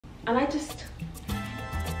And I just...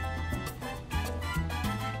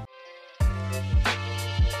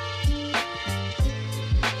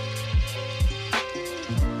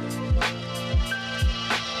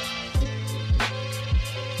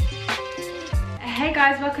 Hey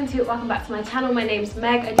guys, welcome back to my channel. My name's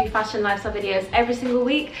Meg. I do fashion lifestyle videos every single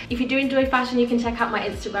week. If you do enjoy fashion, you can check out my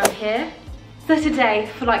Instagram here. So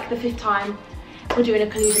today, for like the 5th time, we're doing a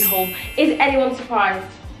Collusion haul. Is anyone surprised?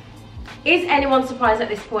 Is anyone surprised at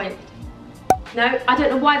this point? No? I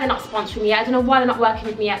don't know why they're not sponsoring me yet. I don't know why they're not working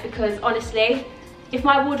with me yet, because honestly, if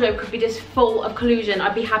my wardrobe could be just full of Collusion,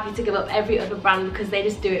 I'd be happy to give up every other brand because they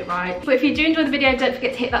just do it right. But if you do enjoy the video, don't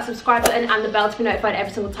forget to hit that subscribe button and the bell to be notified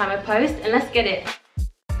every single time I post, and let's get it.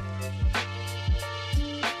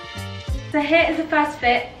 So here is the first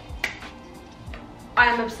fit. I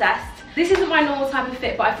am obsessed. This isn't my normal type of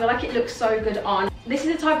fit, but I feel like it looks so good on. This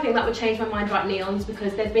is the type of thing that would change my mind about neons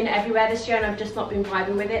because they've been everywhere this year and I've just not been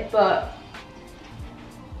vibing with it, but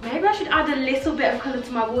maybe I should add a little bit of colour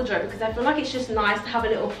to my wardrobe because I feel like it's just nice to have a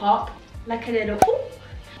little pop, like a little ooh.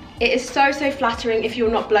 It is so flattering if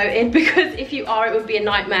you're not bloated, because if you are, it would be a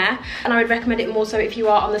nightmare. And I would recommend it more so if you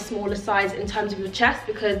are on the smaller size in terms of your chest,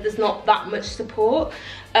 because there's not that much support.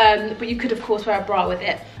 But you could of course wear a bra with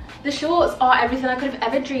it. The shorts are everything I could have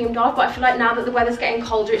ever dreamed of, but I feel like now that the weather's getting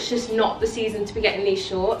colder, it's just not the season to be getting these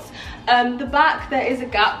shorts. The back, there is a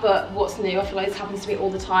gap, but what's new? I feel like this happens to me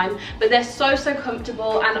all the time. But they're so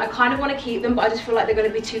comfortable, and I kind of want to keep them, but I just feel like they're going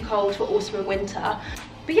to be too cold for autumn and winter.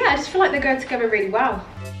 But yeah, I just feel like they're going together really well.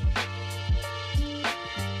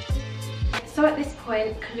 So at this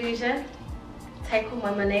point, Collusion, take all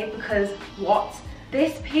my money, because what?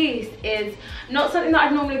 This piece is not something that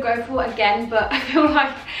I'd normally go for again, but I feel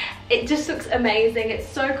like it just looks amazing. It's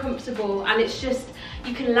so comfortable, and it's just,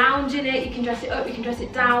 you can lounge in it, you can dress it up, you can dress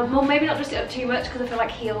it down. Well, maybe not dress it up too much because I feel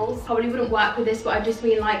like heels probably wouldn't work with this, but I just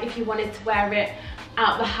mean like if you wanted to wear it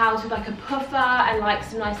out the house with like a puffer and like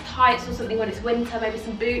some nice tights or something when it's winter, maybe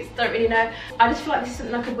some boots, don't really know. I just feel like this is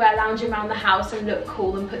something I could wear lounging around the house and look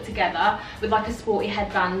cool and put together with like a sporty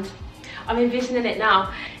headband. I'm envisioning it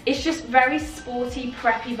now. It's just very sporty,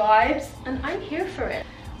 preppy vibes, and I'm here for it.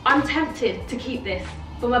 I'm tempted to keep this,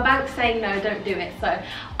 but my bank's saying no, don't do it, so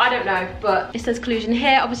I don't know. But it says Collusion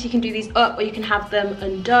here. Obviously you can do these up or you can have them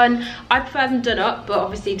undone. I prefer them done up, but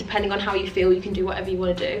obviously depending on how you feel, you can do whatever you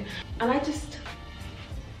want to do. And I just...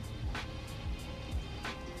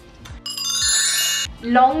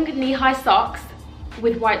 long knee-high socks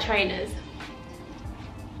with white trainers.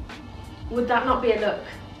 Would that not be a look?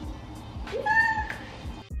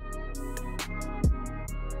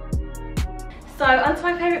 So onto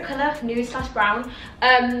my favourite colour, nude/brown.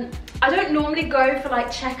 I don't normally go for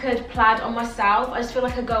like checkered plaid on myself. I just feel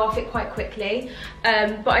like I go off it quite quickly.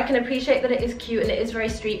 But I can appreciate that it is cute and it is very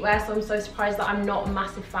streetwear, so I'm so surprised that I'm not a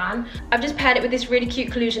massive fan. I've just paired it with this really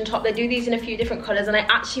cute Collusion top. They do these in a few different colours, and I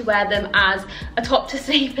actually wear them as a top to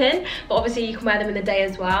sleep in, but obviously you can wear them in the day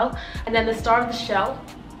as well. And then the star of the show,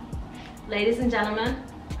 ladies and gentlemen,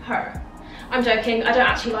 her. I'm joking, I don't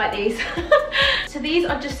actually like these. So these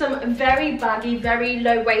are just some very baggy, very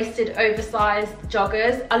low-waisted, oversized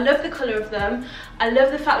joggers. I love the colour of them. I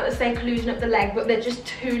love the fact that they say Collusion up the leg, but they're just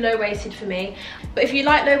too low-waisted for me. But if you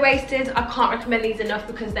like low-waisted, I can't recommend these enough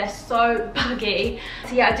because they're so baggy.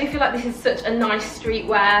 So yeah, I do feel like this is such a nice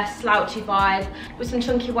streetwear, slouchy vibe with some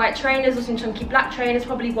chunky white trainers or some chunky black trainers,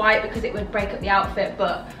 probably white because it would break up the outfit,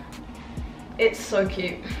 but it's so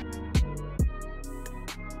cute.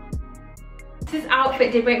 This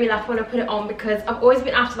outfit did make me laugh when I put it on because I've always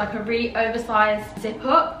been after like a really oversized zip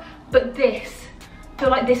up, but this, I feel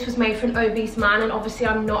like this was made for an obese man, and obviously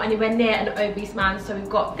I'm not anywhere near an obese man, so we've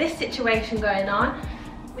got this situation going on,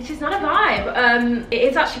 which is not a vibe. It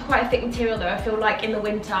is actually quite a thick material though. I feel like in the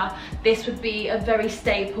winter this would be a very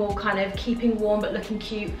staple kind of keeping warm but looking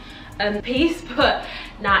cute piece, but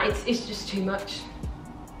nah, it's just too much.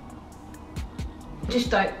 Just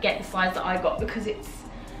don't get the size that I got because it's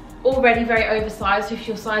already very oversized, so if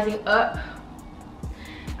you're sizing up,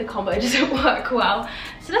 the combo doesn't work well.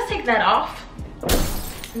 So let's take that off.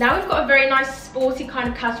 Now we've got a very nice sporty kind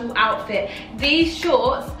of casual outfit. These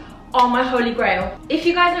shorts are my holy grail. If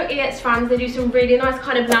you guys know iyaemjay fans, they do some really nice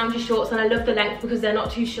kind of loungy shorts, and I love the length because they're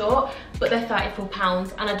not too short, but they're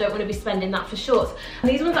 £34 and I don't want to be spending that for shorts.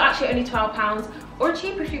 And these ones are actually only £12 or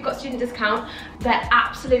cheaper if you've got student discount. They're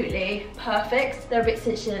absolutely perfect. They're a bit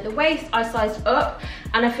cinched in at the waist. I sized up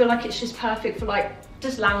and I feel like it's just perfect for like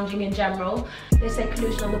just lounging in general. They say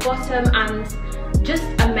Collusion on the bottom, and just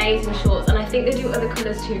amazing shorts, and I think they do other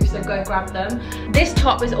colours too, so go grab them. This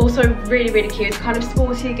top is also really cute. It's kind of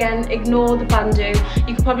sporty again, ignore the bandeau.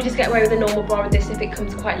 You could probably just get away with a normal bra with this if it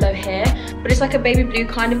comes quite low here, but it's like a baby blue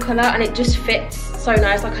kind of colour, and it just fits so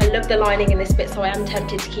nice. Like, I love the lining in this bit, so I am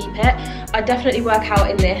tempted to keep it. I'd definitely work out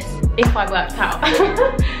in this if I worked out.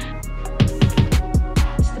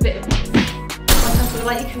 Just a bit of, I feel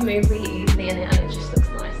like you can move really easily in it, and it just looks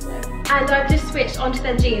nice though. And I've just switched onto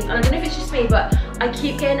their jeans, and I don't know if it's just me, but I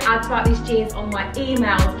keep getting ads about these jeans on my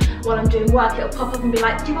emails while I'm doing work. It'll pop up and be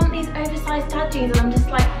like, do you want these oversized dad jeans? And I'm just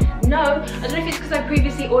like, no. I don't know if it's because I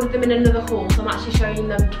previously ordered them in another haul, so I'm actually showing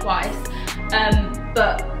them twice.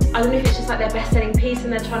 But I don't know if it's just like their best selling piece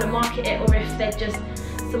and they're trying to market it, or if they're just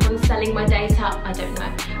someone's selling my data, I don't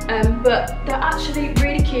know. But they're actually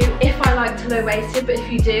really cute if I like to low-waisted, but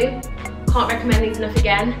if you do, can't recommend these enough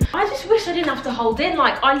again. I just wish I didn't have to hold in.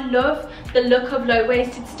 Like, I love the look of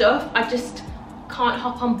low-waisted stuff. I just can't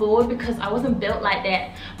hop on board because I wasn't built like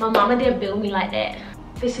that. My mama didn't build me like that.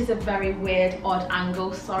 This is a very weird, odd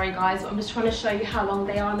angle. Sorry guys, but I'm just trying to show you how long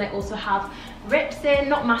they are, and they also have rips in,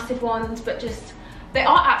 not massive ones, but just, they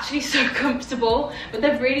are actually so comfortable, but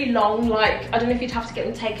they're really long. Like, I don't know if you'd have to get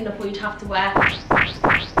them taken up, or you'd have to wear, what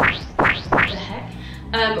the heck?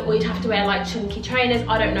 Or you'd have to wear like chunky trainers,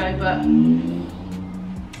 I don't know, but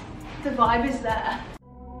the vibe is there.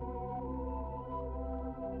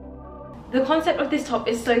 The concept of this top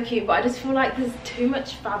is so cute, but I just feel like there's too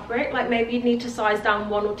much fabric. Like, maybe you'd need to size down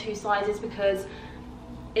 1 or 2 sizes, because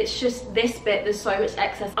it's just this bit, there's so much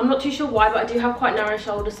excess. I'm not too sure why, but I do have quite narrow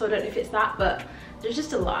shoulders, so I don't know if it's that, but there's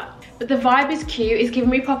just a lot. But the vibe is cute. It's giving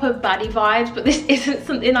me proper baddie vibes, but this isn't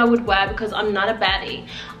something I would wear because I'm not a baddie.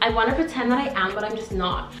 I want to pretend that I am, but I'm just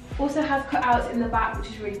not. Also has cutouts in the back, which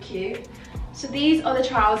is really cute. So these are the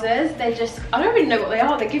trousers. They're just, I don't really know what they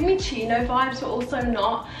are. They give me chino vibes, but also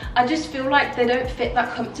not. I just feel like they don't fit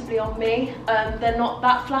that comfortably on me. They're not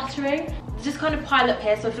that flattering. They just kind of pile up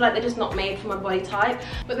here, so I feel like they're just not made for my body type.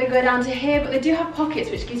 But they go down to here, but they do have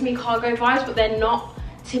pockets, which gives me cargo vibes, but they're not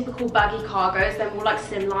typical baggy cargos. They're more like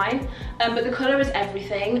slimline. But the colour is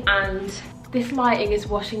everything, and this lighting is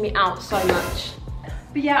washing me out so much.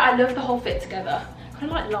 But yeah, I love the whole fit together.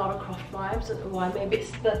 Kind of like Lara Croft vibes. I don't know why. Maybe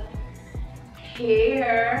it's the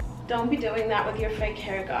hair. Don't be doing that with your fake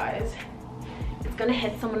hair, guys. It's gonna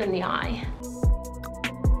hit someone in the eye.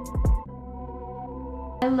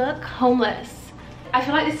 I look homeless. I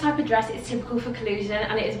feel like this type of dress is typical for Collusion,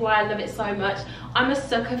 and it is why I love it so much. I'm a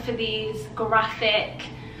sucker for these graphic,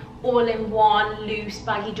 all-in-one, loose,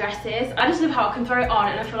 baggy dresses. I just love how I can throw it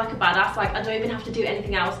on and I feel like a badass. Like, I don't even have to do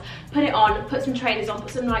anything else. Put it on, put some trainers on,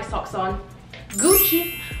 put some nice socks on.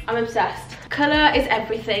 Gucci. I'm obsessed. Colour is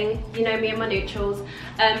everything. You know me and my neutrals.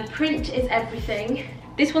 Print is everything.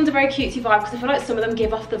 This one's a very cutesy vibe because I feel like some of them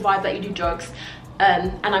give off the vibe that you do drugs.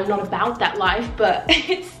 And I'm not about that life, but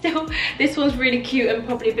it's still, this one's really cute and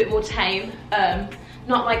probably a bit more tame.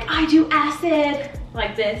 Not like, I do acid,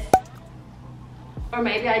 like this. Or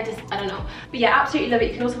maybe I don't know. But yeah, absolutely love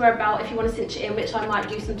it. You can also wear a belt if you want to cinch it in, which I might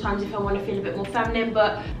do sometimes if I want to feel a bit more feminine,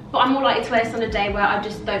 but I'm more likely to wear this on a day where I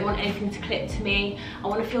just don't want anything to clip to me. I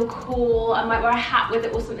want to feel cool. I might wear a hat with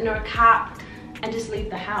it or something, or a cap, and just leave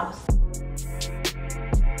the house.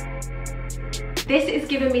 This is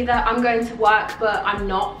giving me that I'm going to work but I'm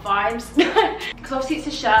not vibes. Because obviously it's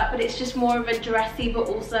a shirt, but it's just more of a dressy but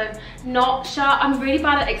also not shirt. I'm really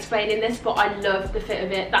bad at explaining this, but I love the fit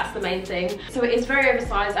of it. That's the main thing. So it is very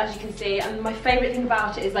oversized, as you can see, and my favourite thing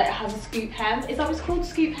about it is that it has a scoop hem. Is that what it's called,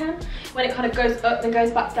 scoop hem? When it kind of goes up and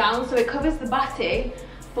goes back down, so it covers the batty,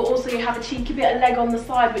 but also you have a cheeky bit of leg on the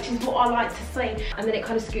side, which is what I like to see. And then it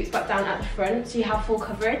kind of scoots back down at the front, so you have full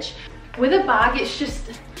coverage. With a bag, it's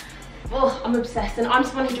just, oh, I'm obsessed, and I'm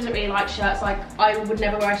someone who doesn't really like shirts. Like, I would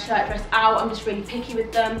never wear a shirt dress out. I'm just really picky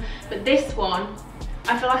with them. But this one,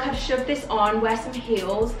 I feel like I've shoved this on, wear some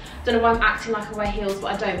heels. Don't know why I'm acting like I wear heels,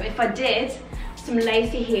 but I don't. But if I did, some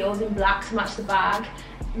lacy heels in black to match the bag.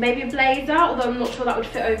 Maybe a blazer, although I'm not sure that would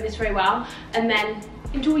fit over this very well. And then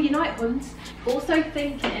enjoy your night hunts. Also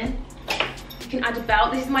thinking, you can add a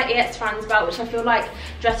belt. This is my iyaemjay belt, which I feel like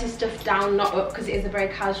dresses stuff down, not up, because it is a very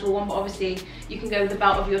casual one. But obviously you can go with a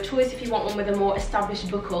belt of your choice. If you want one with a more established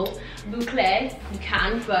buckle, boucle, you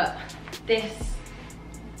can. But this,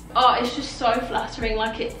 oh, it's just so flattering.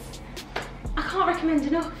 Like, it's, I can't recommend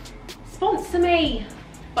enough. Sponsor me.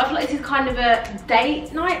 But I feel like this is kind of a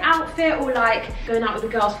date night outfit, or like going out with the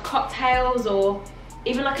girls for cocktails, or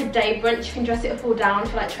even like a day brunch. You can dress it up or down. I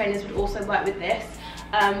feel like trainers would also work with this.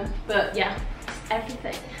 But yeah,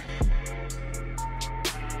 everything.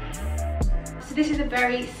 So this is a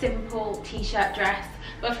very simple t-shirt dress.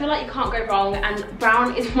 but I feel like you can't go wrong, and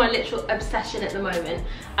brown is my literal obsession at the moment.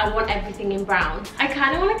 I want everything in brown. I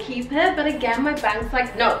kind of want to keep it, but again my bank's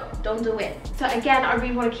like, no, don't do it. So again, I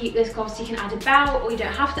really want to keep this because obviously you can add a belt, or you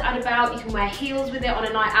don't have to add a belt. You can wear heels with it on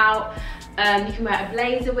a night out. You can wear a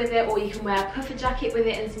blazer with it, or you can wear a puffer jacket with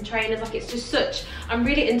it and some trainers. Like, it's just such, I'm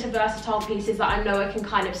really into versatile pieces that I know I can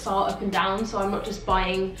kind of style up and down, so I'm not just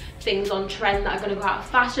buying things on trend that are going to go out of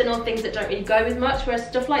fashion, or things that don't really go with much. Whereas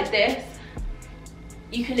stuff like this,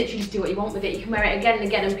 you can literally just do what you want with it. You can wear it again and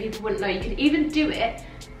again and people wouldn't know. You can even do it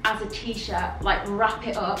as a t-shirt, like wrap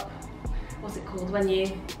it up. What's it called when you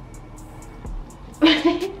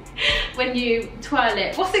when you twirl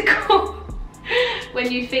it? What's it called?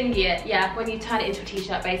 When you finger it, yeah, when you turn it into a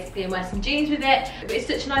t-shirt basically, and wear some jeans with it. But it's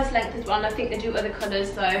such a nice length as well, and I think they do other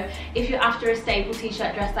colours, so if you're after a staple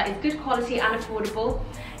t-shirt dress that is good quality and affordable,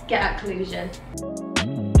 get at Collusion.